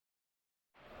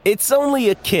It's only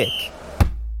a kick,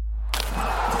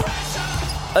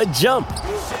 a jump,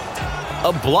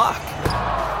 a block.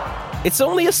 It's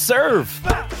only a serve.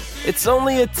 It's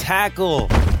only a tackle,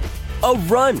 a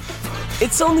run.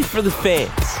 It's only for the fans.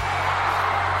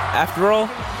 After all,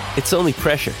 it's only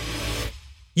pressure.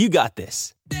 You got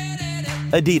this.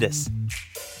 Adidas.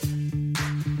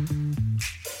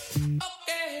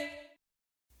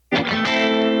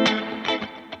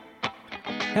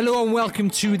 Hello and welcome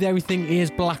to the Everything is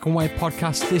Black and White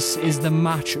podcast. This is the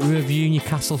match review.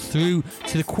 Newcastle through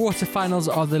to the quarter-finals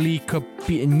of the League Cup,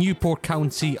 beating Newport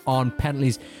County on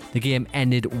penalties. The game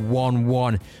ended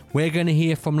 1-1. We're going to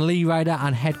hear from Lee Ryder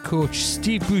and head coach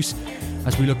Steve Bruce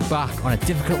as we look back on a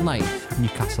difficult night for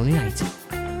Newcastle United.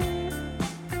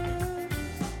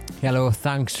 Hello,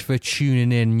 thanks for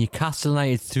tuning in. Newcastle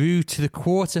United through to the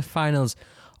quarter-finals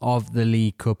of the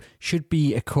League Cup. Should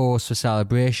be a cause for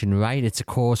celebration, right? It's a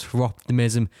cause for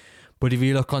optimism. But if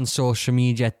you look on social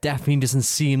media, it definitely doesn't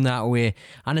seem that way.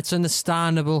 And it's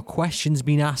understandable. Questions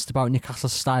being asked about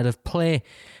Newcastle's style of play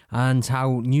and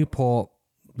how Newport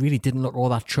really didn't look all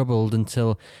that troubled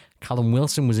until Callum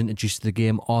Wilson was introduced to the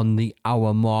game on the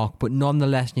hour mark. But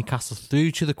nonetheless, Newcastle through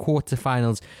to the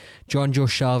quarterfinals. Jonjo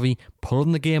Shelvey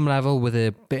pulling the game level with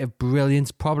a bit of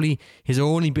brilliance, probably his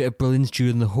only bit of brilliance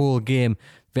during the whole game.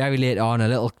 Very late on, a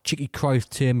little cheeky Cruyff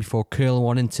turn before curling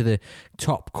one into the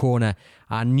top corner.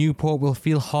 And Newport will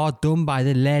feel hard done by.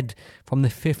 The lead from the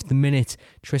 5th minute.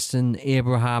 Tristan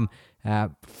Abraham,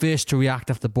 first to react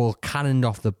after the ball cannoned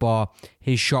off the bar.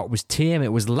 His shot was tame.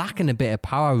 It was lacking a bit of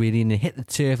power, really, and it hit the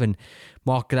turf. And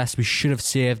Mark Gillespie should have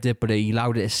saved it, but he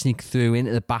allowed it to sneak through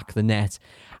into the back of the net.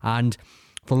 And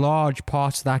for large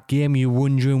parts of that game, you're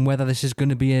wondering whether this is going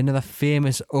to be another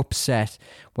famous upset,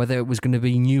 whether it was going to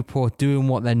be Newport doing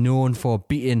what they're known for,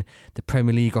 beating the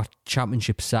Premier League or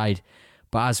Championship side.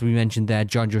 But as we mentioned there,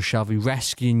 Jonjo Shelvey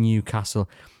rescuing Newcastle.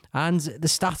 And the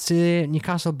stats here,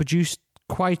 Newcastle produced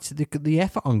quite the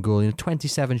effort on goal.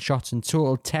 27 shots in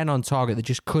total, 10 on target. They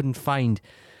just couldn't find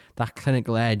that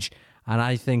clinical edge. And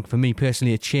I think, for me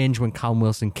personally, it changed when Callum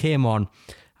Wilson came on.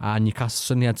 And Newcastle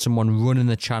suddenly had someone running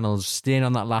the channels, staying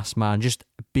on that last man, just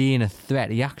being a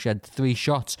threat. He actually had 3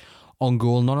 shots on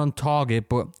goal, not on target,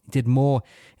 but did more,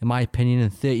 in my opinion, in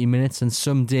 30 minutes than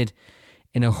some did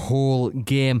in a whole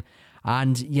game.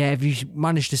 And yeah, if you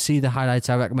manage to see the highlights,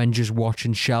 I recommend just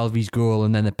watching Shelvey's goal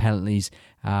and then the penalties.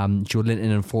 Joe Linton,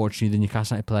 unfortunately, the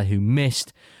Newcastle United player who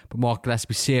missed, but Mark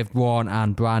Gillespie saved one,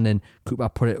 and Brandon Cooper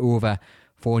put it over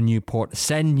for Newport to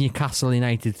send Newcastle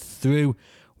United through.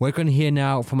 We're going to hear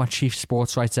now from our chief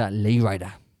sports writer, Lee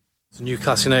Ryder. So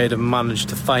Newcastle United have managed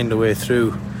to find a way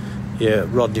through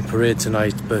Rodney Parade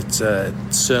tonight, but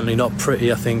certainly not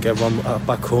pretty. I think everyone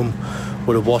back home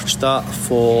would have watched that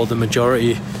for the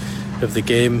majority of the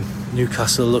game.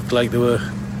 Newcastle looked like they were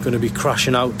going to be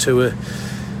crashing out to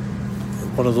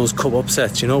one of those cup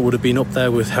upsets, would have been up there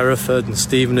with Hereford and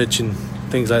Stevenage and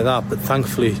things like that. But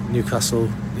thankfully, Newcastle,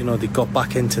 they got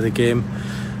back into the game.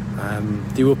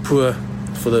 They were poor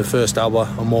for the first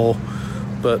hour or more,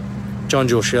 but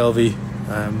Jonjo Shelvey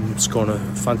scored a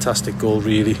fantastic goal,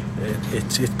 really.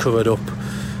 It covered up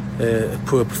a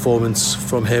poor performance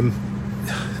from him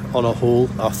on a whole.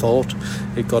 I thought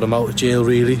it got him out of jail,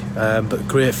 really, but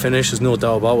great finish, there's no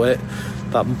doubt about it.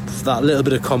 That little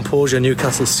bit of composure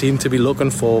Newcastle seemed to be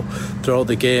looking for throughout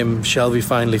the game, Shelvey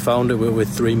finally found it with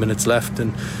 3 minutes left,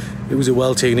 and it was a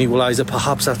well-taken equaliser.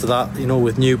 Perhaps after that,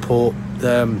 with Newport,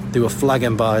 they were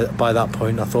flagging by that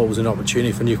point. I thought it was an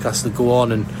opportunity for Newcastle to go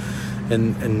on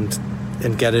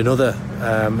and get another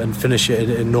and finish it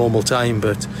in normal time.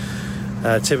 But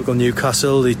typical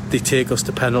Newcastle, they take us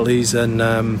to penalties, and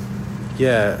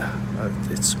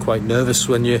it's quite nervous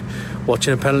when you're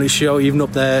watching a penalty show, even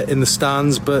up there in the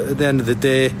stands. But at the end of the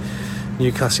day,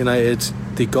 Newcastle United,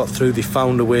 they got through, they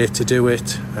found a way to do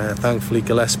it. Thankfully,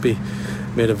 Gillespie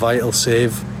made a vital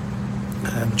save.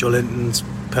 Joe Linton's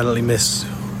penalty miss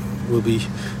will be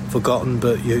forgotten,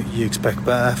 but you expect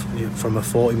better from a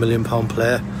 £40 million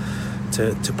player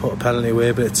to put a penalty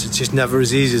away, but it's just never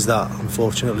as easy as that,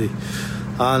 unfortunately.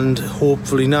 And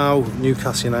hopefully now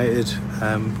Newcastle United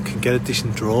can get a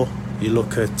decent draw. You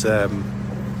look at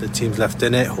the teams left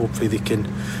in it, hopefully they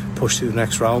can push through the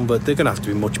next round, but they're going to have to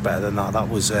be much better than that. That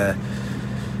was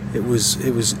it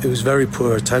was very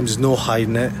poor at times. There's no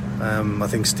hiding it. I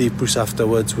think Steve Bruce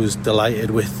afterwards was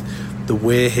delighted with the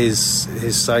way his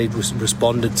side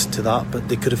responded to that, but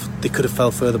they could have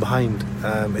fell further behind.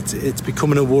 It's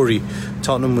becoming a worry.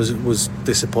 Tottenham was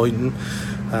disappointing.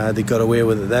 They got away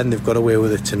with it then. They've got away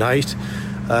with it tonight.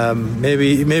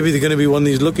 Maybe they're going to be one of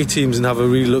these lucky teams and have a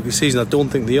really lucky season. I don't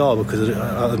think they are, because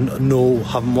I know,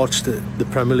 having watched the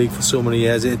Premier League for so many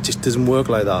years, it just doesn't work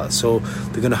like that. So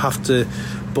they're going to have to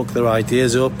book their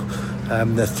ideas up.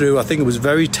 They're through. I think it was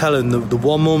very telling. The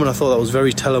one moment I thought that was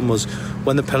very telling was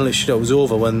when the penalty shootout was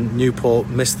over, when Newport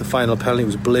missed the final penalty. It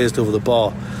was blazed over the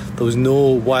bar. There was no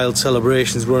wild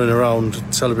celebrations running around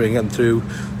celebrating getting through.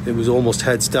 It was almost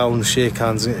heads down, shake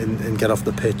hands and get off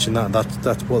the pitch, and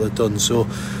that's what they've done. So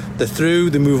they're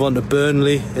through. They move on to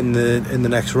Burnley in the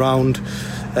next round.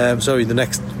 The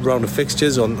next round of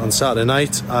fixtures on Saturday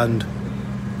night, and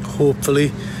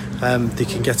hopefully they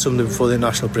can get something before the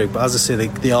international break. But as I say,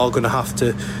 they are going to have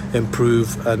to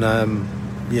improve, and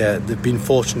they've been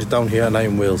fortunate down here at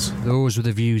Iron Wales. Those were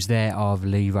the views there of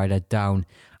Lee Ryder down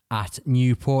at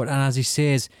Newport, and as he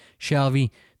says, Shelvey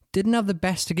didn't have the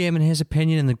best game in his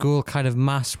opinion, and the goal kind of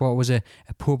masked what was a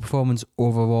poor performance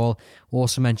overall.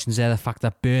 Also mentions there the fact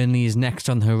that Burnley is next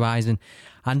on the horizon,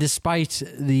 and despite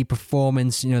the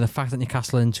performance, the fact that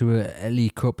Newcastle are into a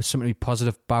League Cup is something to be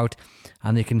positive about,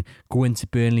 and they can go into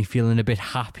Burnley feeling a bit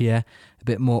happier, a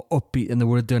bit more upbeat than they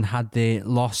would have done had they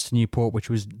lost to Newport, which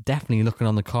was definitely looking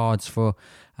on the cards for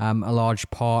a large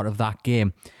part of that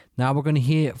game. Now we're going to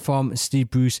hear from Steve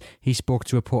Bruce. He spoke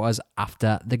to reporters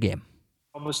after the game.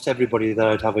 I promised everybody that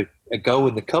I'd have a go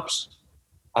in the Cups.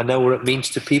 I know what it means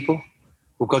to people.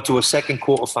 We've got to a second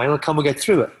quarter final. Can we get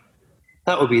through it?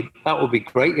 That would be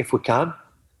great if we can.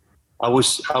 I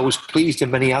was pleased in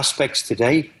many aspects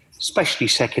today, especially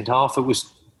second half. It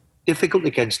was difficult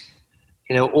against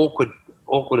awkward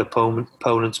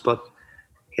opponents, but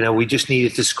we just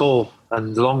needed to score.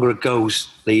 And the longer it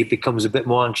goes, it becomes a bit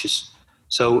more anxious.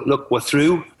 So look, we're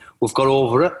through. We've got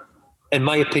over it. In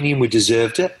my opinion, we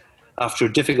deserved it after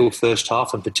a difficult first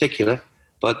half in particular,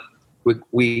 but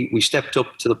we stepped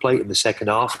up to the plate in the second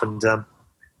half, and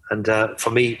for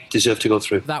me, deserved to go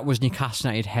through. That was Newcastle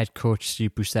United head coach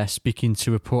Steve Bruce there speaking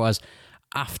to reporters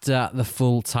after the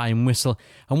full-time whistle.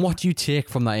 And what do you take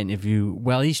from that interview?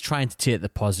 Well, he's trying to take the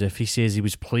positive. He says he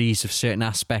was pleased with certain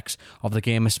aspects of the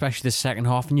game, especially the second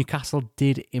half, and Newcastle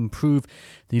did improve.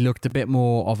 They looked a bit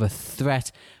more of a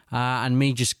threat. And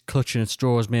me just clutching at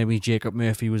straws, maybe Jacob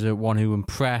Murphy was the one who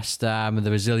impressed, with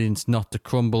the resilience not to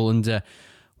crumble under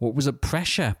what was a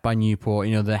pressure by Newport.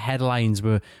 The headlines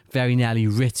were very nearly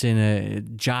written. A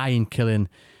giant killing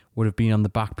would have been on the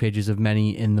back pages of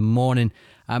many in the morning.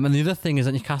 And the other thing is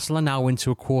that Newcastle are now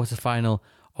into a quarter-final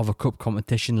of a cup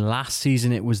competition. Last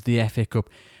season it was the FA Cup.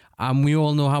 And we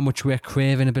all know how much we're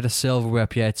craving a bit of silverware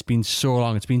up here. It's been so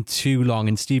long. It's been too long.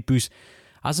 And Steve Bruce,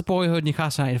 as a boyhood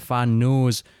Newcastle United fan,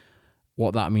 knows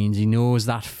what that means. He knows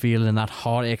that feeling, that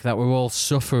heartache that we're all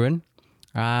suffering.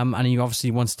 And he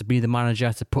obviously wants to be the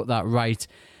manager to put that right.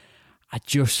 I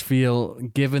just feel,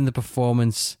 given the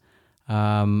performance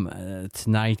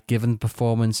tonight, given the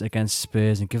performance against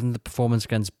Spurs and given the performance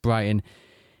against Brighton,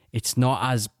 it's not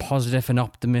as positive and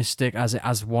optimistic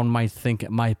as one might think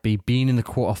it might be. Being in the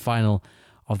quarter-final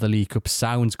of the League Cup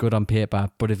sounds good on paper,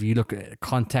 but if you look at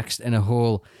context in a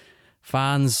whole,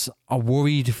 fans are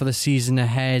worried for the season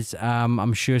ahead.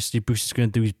 I'm sure Steve Bruce is going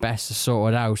to do his best to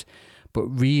sort it out, but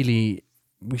really,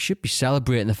 we should be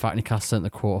celebrating the fact Newcastle in the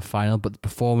quarter-final, but the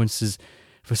performances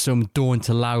for some don't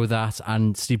allow that,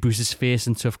 and Steve Bruce is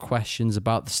facing tough questions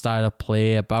about the style of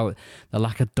play, about the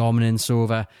lack of dominance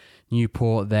over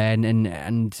Newport then,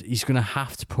 and he's going to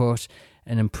have to put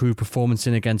an improved performance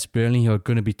in against Burnley, who are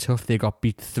going to be tough. They got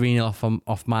beat 3-0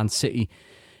 off Man City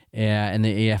in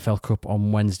the EFL Cup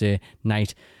on Wednesday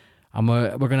night. And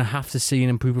we're going to have to see an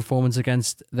improved performance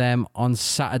against them on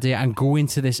Saturday and go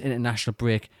into this international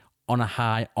break on a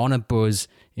high, on a buzz.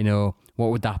 What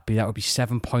would that be? That would be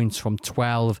 7 points from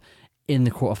 12 in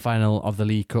the quarterfinal of the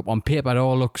League Cup. On paper, it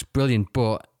all looks brilliant,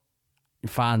 but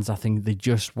fans, I think they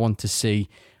just want to see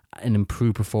an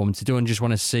improved performance. They don't just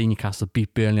want to see Newcastle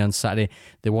beat Burnley on Saturday.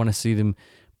 They want to see them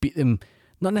beat them,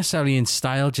 not necessarily in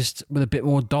style, just with a bit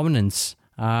more dominance.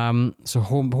 So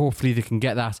hopefully they can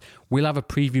get that. We'll have a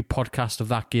preview podcast of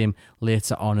that game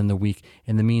later on in the week.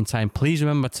 In the meantime, please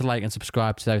remember to like and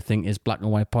subscribe to Everything is Black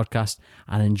and White podcast,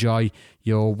 and enjoy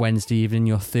your Wednesday evening,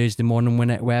 your Thursday morning,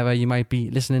 wherever you might be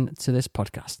listening to this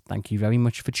podcast. Thank you very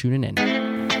much for tuning in.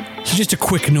 So just a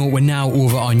quick note, we're now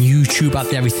over on YouTube at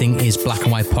the Everything is Black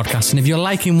and White podcast. And if you're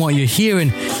liking what you're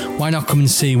hearing, why not come and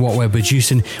see what we're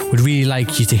producing? We'd really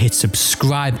like you to hit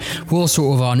subscribe. We're also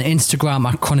over on Instagram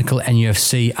at Chronicle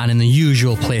NUFC, and in the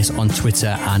usual place on Twitter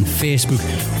and Facebook.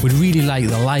 We'd really like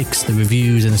the likes, the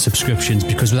reviews and the subscriptions,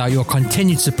 because without your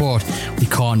continued support, we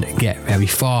can't get very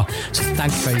far. So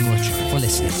thank you very much for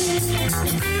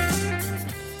listening.